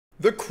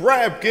The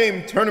Crab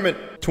Game Tournament.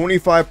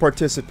 25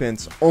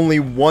 participants.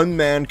 Only one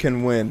man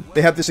can win.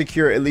 They have to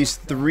secure at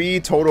least 3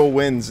 total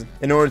wins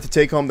in order to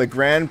take home the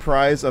grand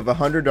prize of a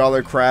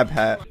 $100 crab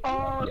hat.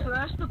 Oh, so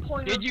that's the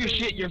point. Did you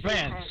shit your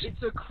pants?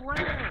 It's a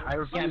crab. I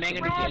refuse to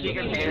shit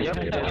your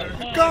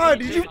pants. God,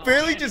 did you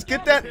barely just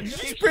get that?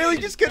 Did you barely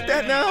just get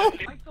that now?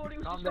 I thought it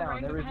was Calm just a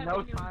down, there random is no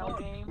hat tile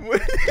game.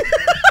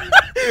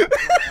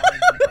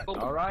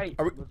 Alright,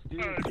 Are we- let's do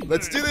it.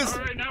 Let's do this.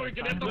 Alright, now we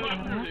can hit the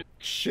button.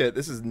 Shit,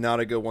 this is not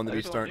a good one to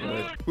be starting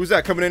with. Who's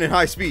that coming in at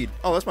high speed?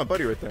 Oh, that's my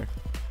buddy right there.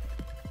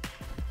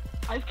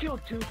 I've killed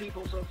 2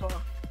 people so far.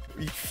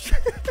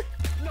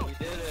 No, we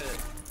did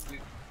it.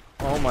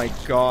 Oh my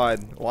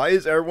god. Why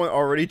is everyone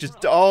already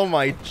just... Oh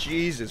my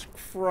Jesus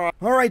Christ.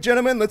 Alright,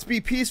 gentlemen, let's be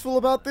peaceful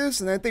about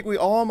this, and I think we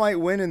all might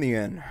win in the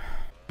end.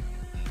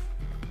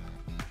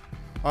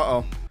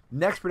 Uh-oh.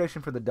 Next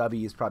prediction for the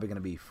W is probably going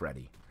to be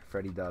Freddy.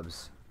 Freddy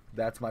dubs.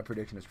 That's my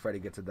prediction, is Freddy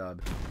gets a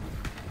dub.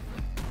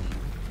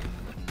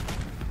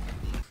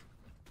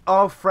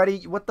 Oh,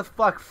 Freddy, what the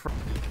fuck?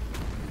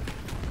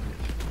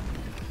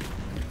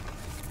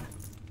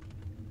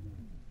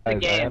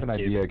 Guys, I have an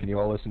idea. Can you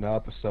all listen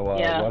up? So,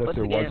 what if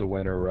there was a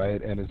winner,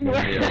 right? And his name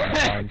is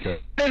Tarko.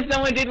 If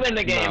someone did win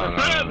the game.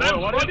 That's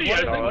funny.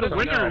 I think the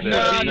winner should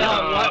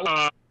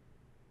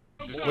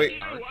be,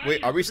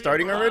 Wait, are we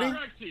starting already?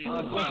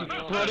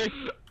 Freddy,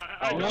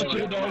 I want you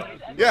to know.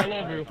 Yeah. I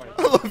love you.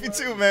 I love you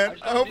too, man.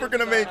 I hope we're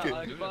gonna make it.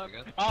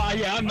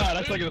 Yeah, I'm not.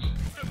 That's like a...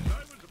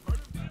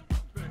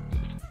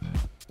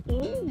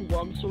 Ooh,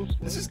 I'm so slow.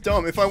 This is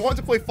dumb. If I want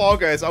to play Fall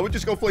Guys, I would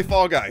just go play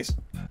Fall Guys.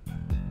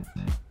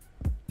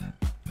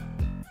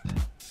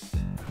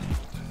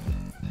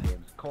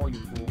 Call you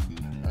fool.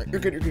 Alright, you're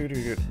good, you're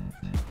good.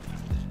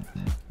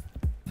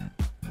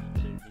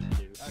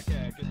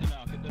 Okay, good to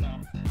know, good to know.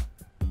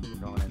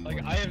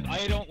 Like,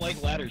 I don't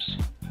like ladders.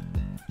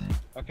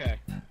 Okay.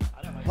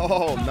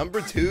 Oh, number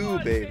 2,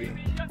 baby.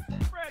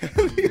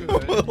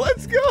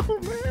 Let's go,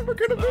 man. We're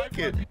gonna make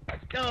it.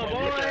 Go,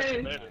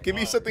 boys! Give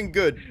me something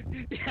good.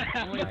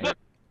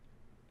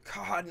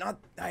 God,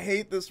 I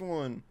hate this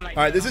one.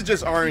 Alright, this is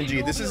just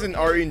RNG. This is an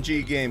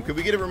RNG game. Could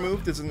we get it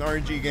removed? It's an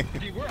RNG game.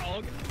 Dude, we're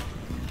all...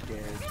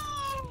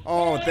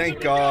 Oh,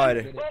 thank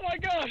God. Oh my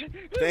god!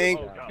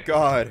 Thank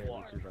God.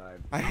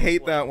 I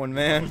hate that one,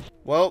 man.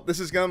 Well, this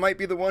is might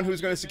be the one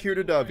who's gonna secure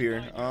the dub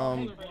here.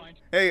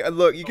 Hey,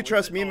 look, you can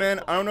trust me,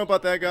 man. I don't know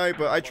about that guy,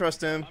 but I trust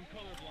him.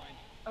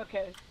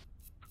 Okay.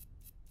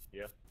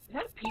 Yeah. Is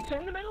that a pizza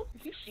in the middle?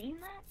 Have you seen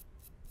that?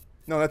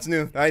 No, that's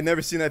new. I had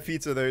never seen that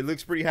pizza there. It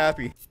looks pretty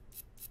happy.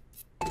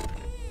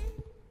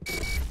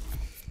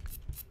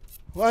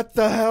 What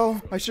the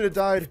hell? I should have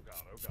died.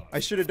 I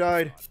should have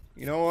died.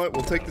 You know what?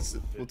 We'll take this.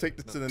 We'll take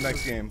this to the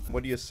next game.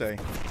 What do you say?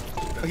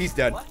 Oh, he's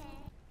dead.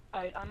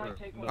 I might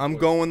take one. I'm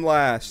going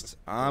last.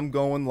 I'm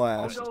going I'll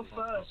last. go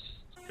first.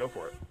 Go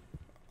for it.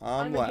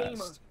 I'm I'm a gamer.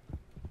 last.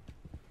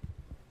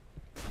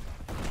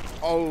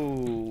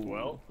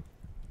 Oh.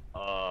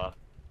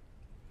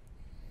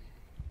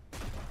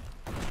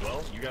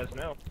 Well, you guys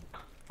know.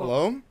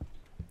 Hello?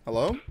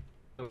 Hello?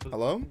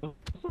 Hello?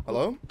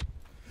 Hello?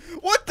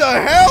 What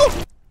the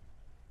hell?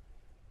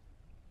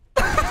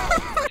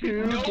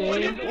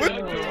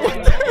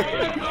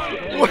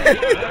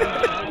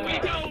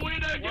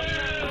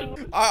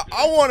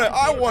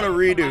 I want to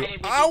redo.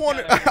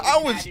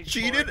 I was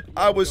cheated.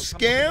 I was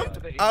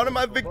scammed out of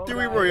my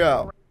victory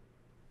royale.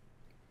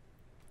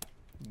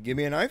 Give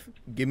me a knife.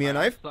 Give me a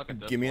knife.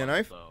 Give me a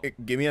knife.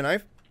 Give me a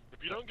knife.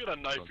 If you don't get a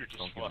knife, you're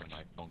just fucked.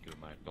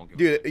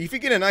 Dude, if you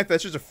get a knife,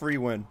 that's just a free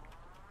win.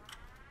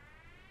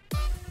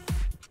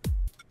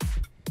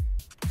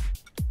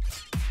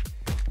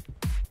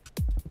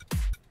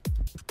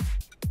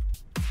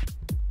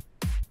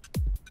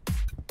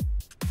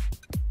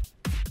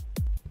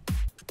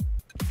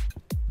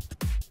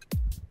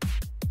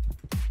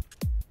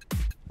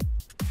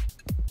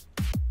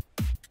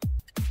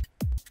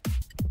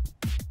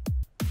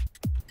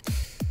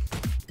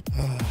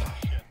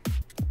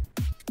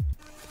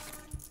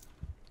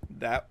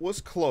 That was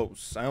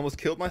close. I almost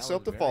killed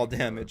myself to fall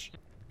damage.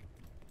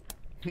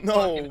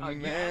 No,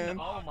 man.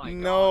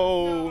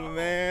 No,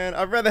 man.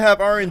 I'd rather have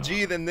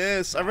RNG than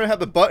this. I'd rather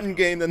have the button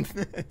game than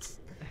this.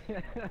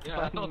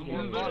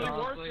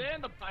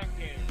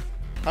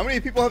 How many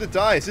people have to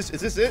die? Is this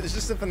it? Is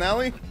this the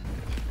finale?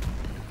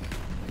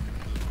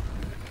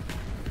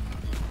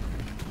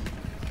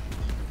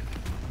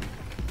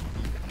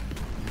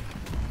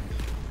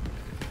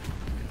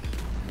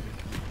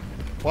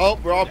 Well,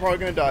 we're all probably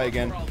gonna die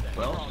again.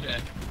 Well,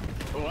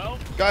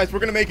 Guys, we're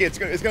gonna make it.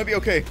 It's gonna be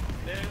okay.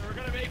 we're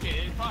gonna make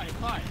it. It's fine. It's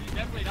fine. It's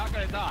definitely not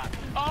gonna die.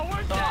 Oh,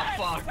 we're dead.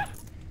 Fuck.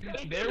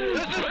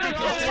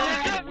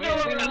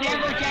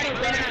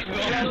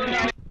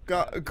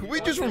 God, could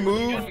we just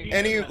remove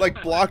any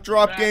like block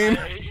drop game?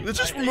 Let's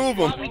just remove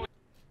them.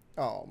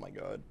 Oh my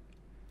God.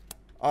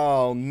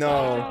 Oh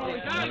no.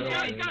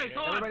 Guys,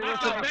 hold on.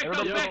 Back up.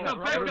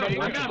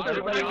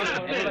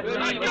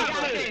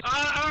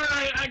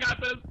 Alright, I got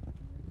this.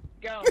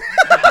 Go.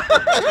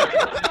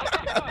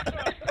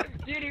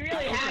 Dude, he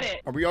really had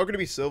it. Are we all gonna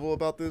be civil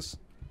about this?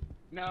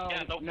 No,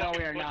 no,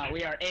 we are not.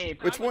 We are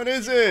apes. Which one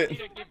is it?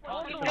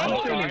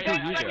 I'm saying until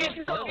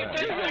you go.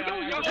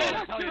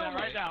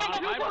 Right now.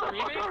 I'm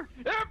screaming.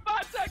 There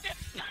 5 seconds.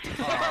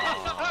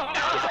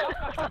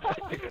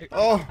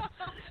 Oh.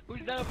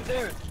 Who's that over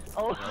there?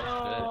 Oh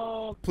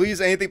no.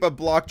 Please, anything but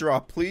block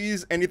drop.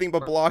 Please, anything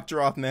but block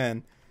drop,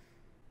 man.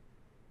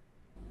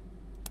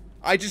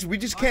 We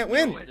just can't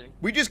win.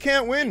 We just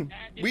can't win.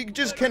 We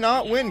just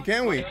cannot win,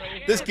 can we?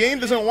 This game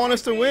doesn't want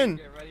us to win.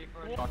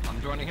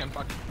 I'm joining him.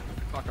 Fuck,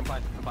 I'm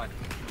fine.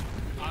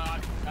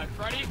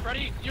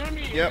 Freddy, you and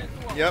me. Yep.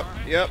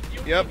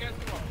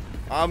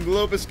 I'm a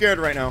little bit scared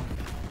right now.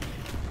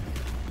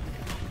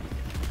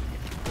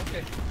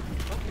 Okay.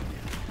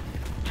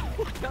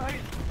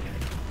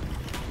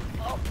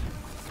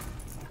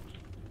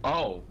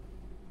 Oh.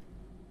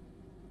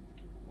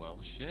 Well,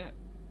 shit.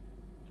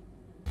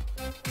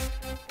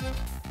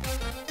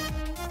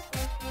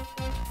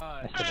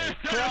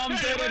 Crom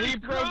did it. He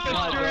broke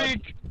the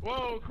streak.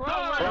 Whoa,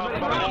 Crom!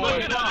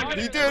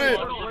 He did it.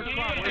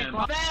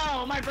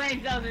 Fell. My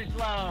brain cells are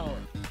slow.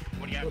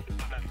 What do you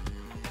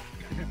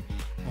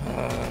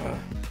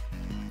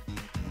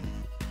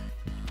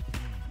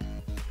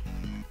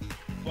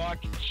Fuck,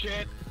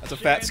 shit. That's a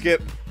fat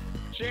skip.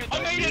 Shit. I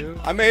made it.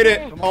 I made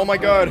it. Oh my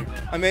god.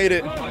 I made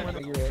it.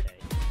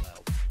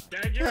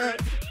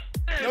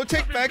 No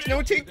takebacks, no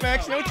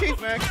takebacks, no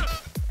takebacks.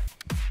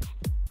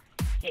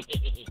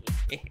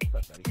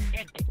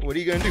 What are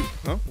you gonna do?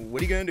 Huh?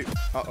 What are you gonna do?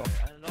 Uh-oh.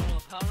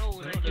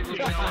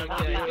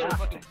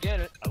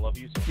 I love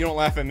you so You don't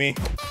laugh at me.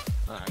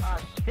 Ah,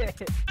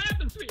 shit.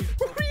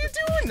 What are you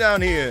doing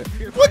down here?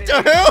 What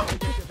the hell?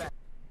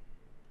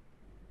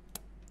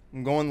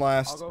 I'm going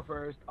last.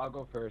 I'll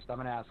go first. I'm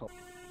an asshole.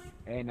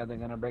 Ain't nothing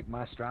gonna break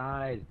my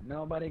stride.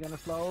 Nobody gonna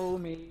slow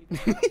me.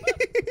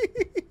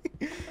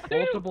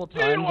 Multiple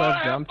times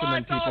I've jumped and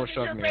then people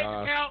shoved me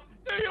off.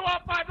 Do you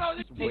want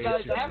 5,000? Hey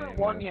guys, I haven't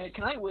won yet.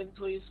 Can I win,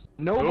 please?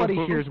 Nobody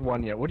here's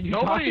one yet. What are you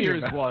talking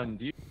about? one.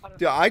 Dude,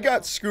 I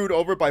got screwed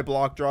over by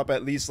block drop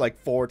at least like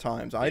 4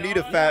 times. I need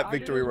a fat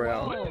victory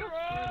royale. Look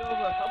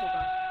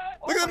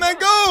Look at the man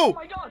go! Oh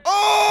my god!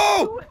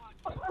 Oh!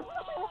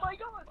 Oh my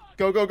god!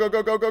 Go, go, go,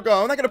 go, go, go,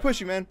 go. I'm not gonna push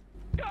you, man.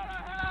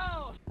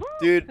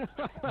 Dude,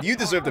 you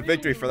deserve the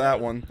victory for that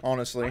one,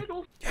 honestly.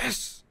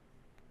 Yes!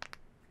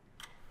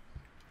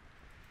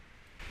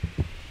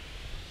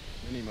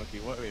 Mini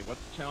monkey. Wait,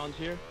 what's the challenge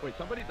here? Wait,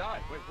 somebody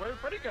died. Wait, where did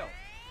Freddy go?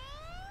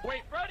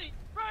 Wait, Freddy!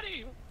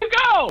 You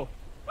go!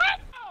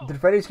 Did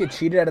Freddy just get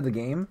cheated out of the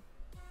game?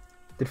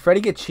 Did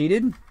Freddy get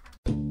cheated?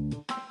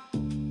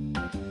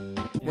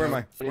 Where am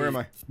I? Where am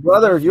I?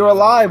 Brother, you're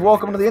alive.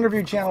 Welcome to the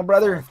interview channel,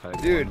 brother.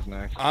 Dude,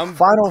 I'm...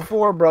 Final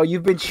 4, bro.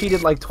 You've been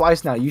cheated like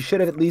twice now. You should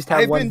have at least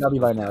had one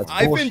W by now. It's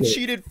I've bullshit. been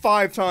cheated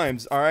 5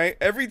 times, alright?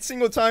 Every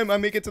single time I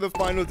make it to the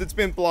finals, it's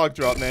been block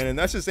drop, man, and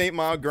that's just ain't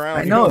my ground.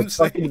 I You know, what I'm it's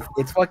saying?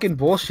 fucking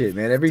bullshit,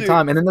 man. Every Dude.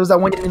 time. And then there was that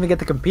one you didn't even get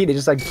to compete. It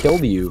just like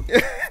killed you.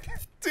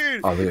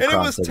 Dude, Oh, and it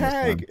was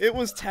tag. It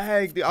was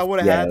tag. Dude, I would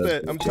have Yeah, had that was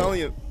that.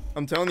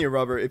 I'm telling you,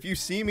 Rubber. If you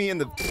see me in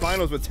the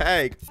finals with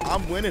tag,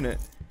 I'm winning it.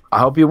 I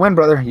hope you win,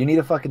 brother. You need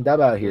a fucking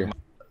dub out here.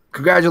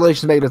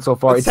 Congratulations making it so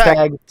far. It's It's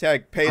tag.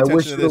 Tag, pay I wish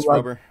attention to you this, luck.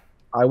 Rubber.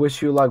 I wish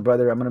you luck,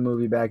 brother. I'm gonna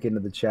move you back into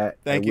the chat.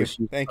 Thank I you. wish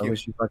you. Thank I you.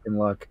 wish you fucking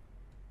luck.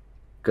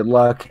 Good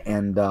luck,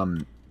 and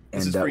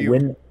This is for you.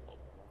 win.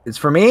 It's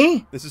for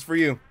me. This is for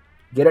you.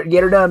 Get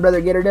her done,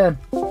 brother. Get her done.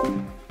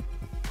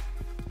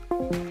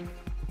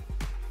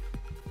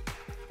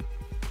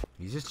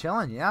 He's just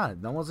chilling. Yeah,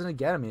 no one's gonna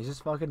get him. He's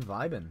just fucking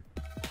vibing.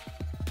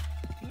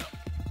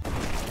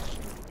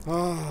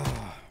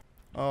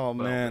 Oh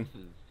man.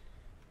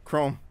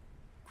 Chrome,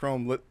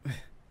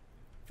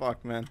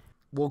 fuck, man.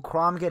 Will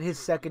Crom get his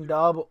second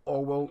dub,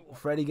 or will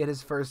Freddy get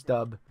his first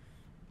dub?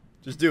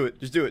 Just do it.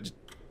 Just do it. Just...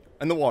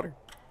 In the water.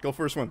 Go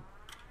for a swim.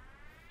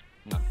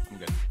 No, I'm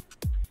good.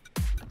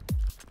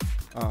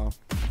 Oh.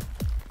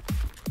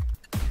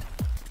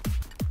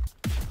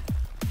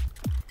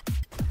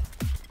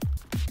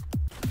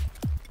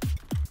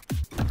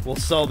 We'll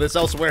sell this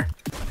elsewhere.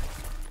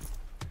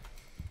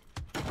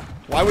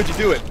 Why would you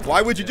do it?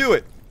 Why would you do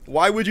it?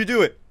 Why would you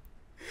do it?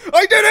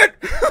 I did it!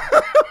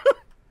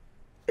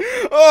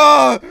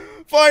 Oh,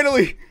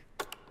 finally!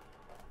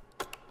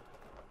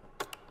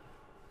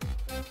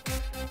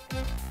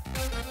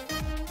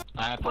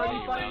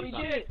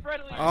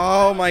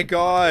 Oh my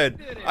god.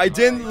 I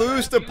didn't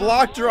lose the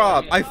block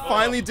drop. I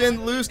finally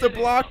didn't lose the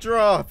block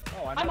drop.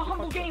 I'm a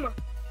humble gamer.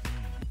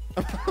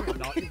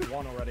 You've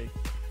won already.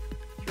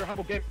 Your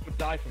humble game would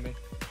die for me.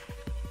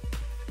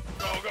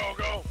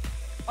 Go!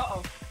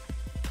 Uh-oh.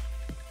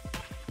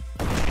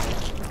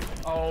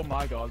 Oh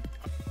my god.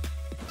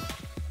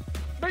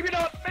 Maybe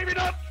not!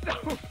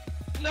 No!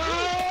 No,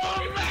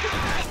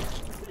 man!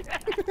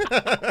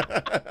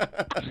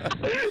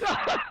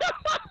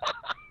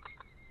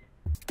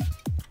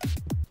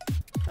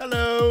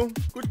 Hello.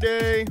 Good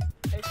day.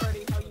 Hey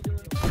Freddy, how you doing?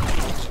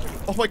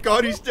 Oh my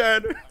god, he's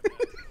dead.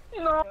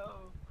 No.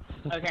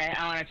 Okay,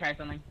 I want to try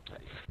something.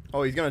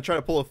 Oh, he's gonna try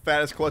to pull a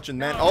fattest clutch and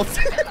man. Oh.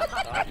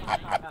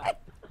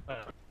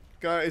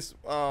 Guys,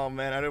 oh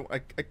man,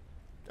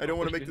 I I don't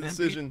want to make the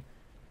decision.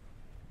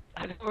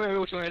 I don't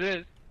remember which one it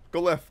is.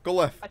 Go left. Go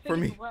left. I think For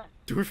me. it's left.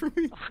 Do it for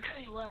me.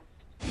 Okay, left.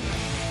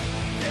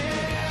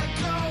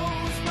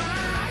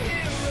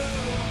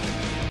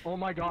 Oh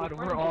my god,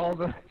 we're all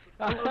the...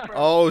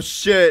 Oh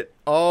shit.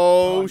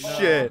 Oh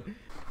shit.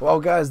 Well,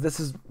 guys, this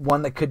is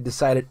one that could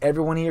decide it.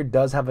 Everyone here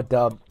does have a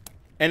dub.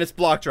 And it's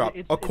block drop.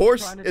 It's Of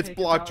course, trying to it's take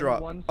block us out in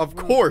drop. one Of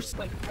swoop. course.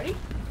 Like, ready?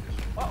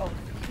 Uh-oh.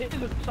 Hit to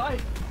the side.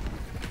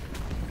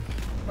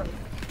 Freddy.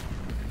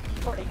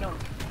 Freddy, no.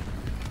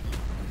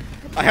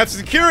 I have to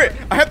secure it.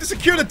 I have to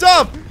secure the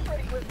dub.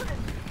 Freddy, wait,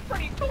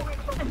 Freddy, go away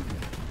from him.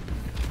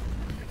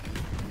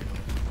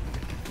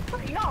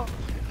 Freddy, no.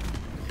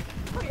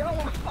 Freddy, I don't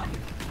want to fight.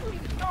 Please,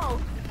 no.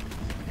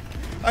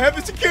 I have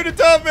to secure the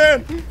dub,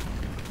 man. Please,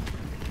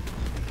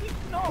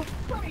 no.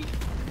 Freddy.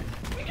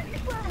 We can be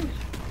friends.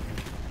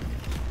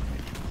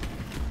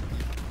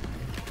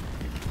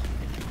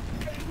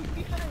 Freddy, we can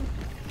be friends.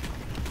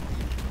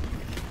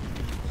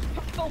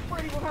 No,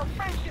 Freddy, without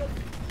friendship.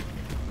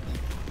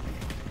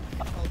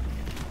 Uh-oh.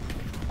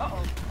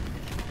 Uh-oh.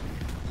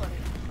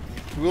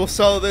 Freddy. We'll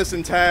sell this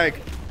and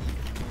tag.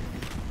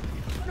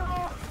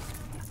 No.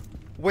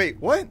 Wait,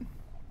 what?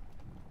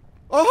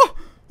 Oh!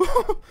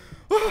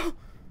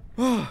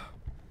 Oh!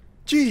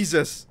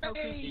 Jesus!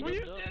 Hey, You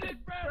did it,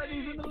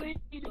 Freddy's in the lead.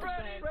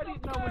 Freddy,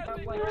 no,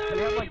 we We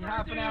have like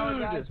half an hour,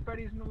 guys.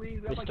 Freddy's in the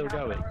lead. We have We're like still half an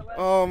going. hour left.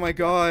 Oh my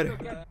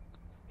god.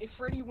 If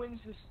Freddy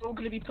wins, he's still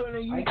gonna be putting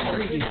a I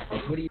agree.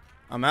 YouTube. What do you?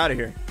 I'm out of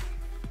here.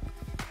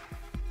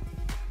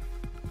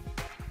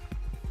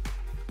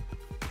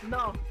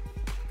 No.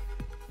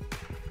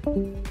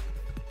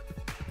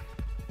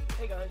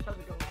 Hey guys, how's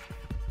it going?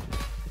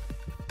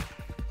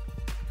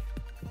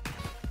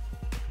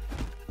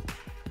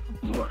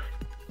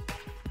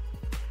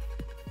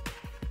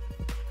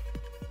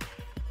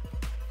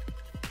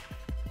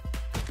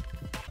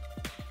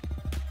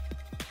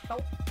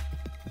 Nope.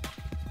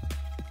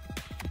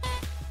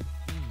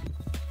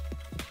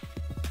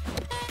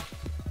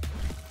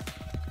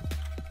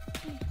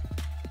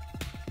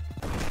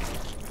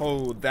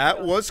 Oh,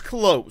 that was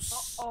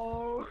close.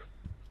 Uh-oh.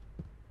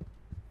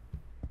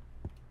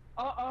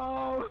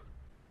 Uh-oh.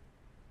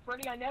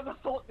 Freddy, I never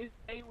thought this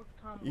day would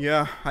come.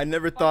 Yeah, I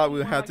never thought we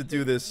would have to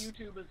do this.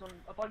 YouTubers on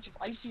a bunch of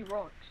icy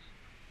rocks.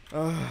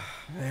 Oh,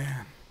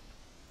 man.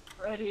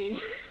 Freddy.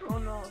 Oh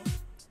no.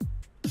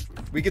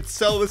 We could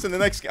sell this in the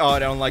next. Oh, I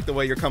don't like the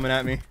way you're coming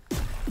at me.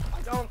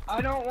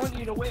 I don't want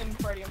you to win,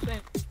 Freddy. I'm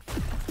saying.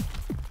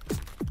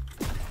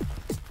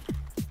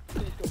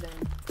 Please go down.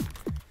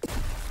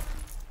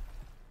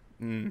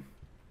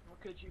 How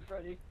could you,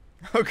 Freddy?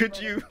 How could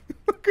you?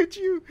 How could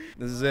you?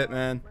 This is it,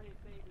 man. Freddy,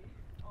 baby.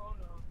 Oh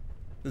no.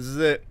 This is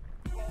it.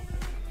 Oh,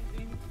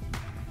 baby.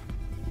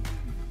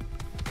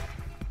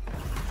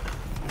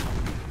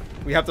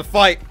 We have to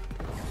fight.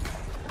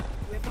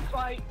 We have to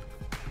fight.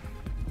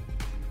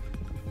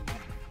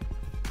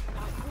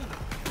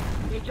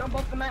 You jump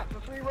off the map for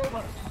 3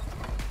 Robux.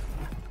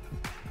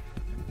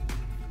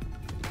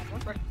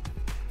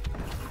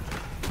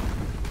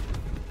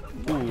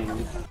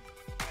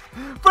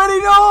 Freddy,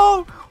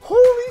 no!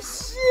 Holy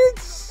shit!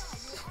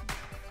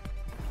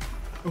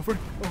 Over.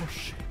 Oh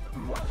shit.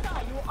 What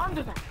guy? You were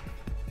under that.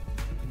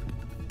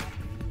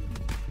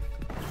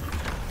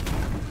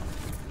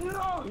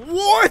 No!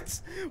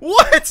 What?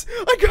 What?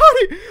 I got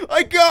it!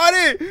 I got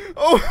it!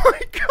 Oh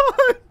my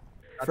god!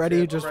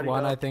 Freddy just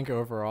won, I think,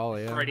 overall,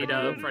 yeah. Freddy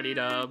dub, Freddy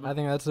dub. I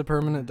think that's a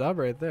permanent dub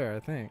right there, I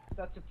think.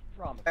 That's a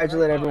promise.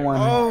 Congratulate everyone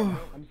Oh.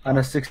 on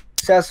a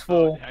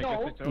successful,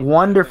 No.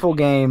 wonderful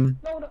game.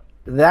 No, no.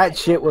 That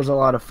shit was a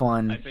lot of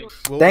fun.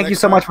 Well, Thank you next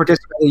so much time- for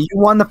participating. You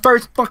won the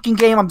first fucking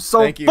game. I'm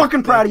so Thank you.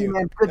 fucking proud Thank of you,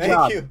 man. Good Thank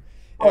job. you.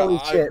 Holy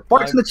Yeah, shit.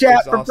 Barks in the I'm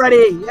chat for exhausted.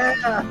 Freddy.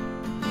 Yeah.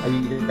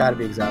 You gotta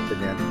be exhausted,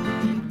 man.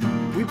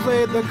 We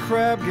played the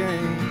crab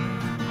game,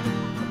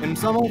 and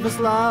some of us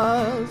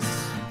lost,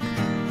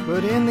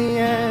 but in the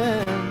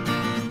end,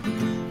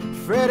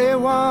 Freddy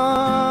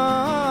won.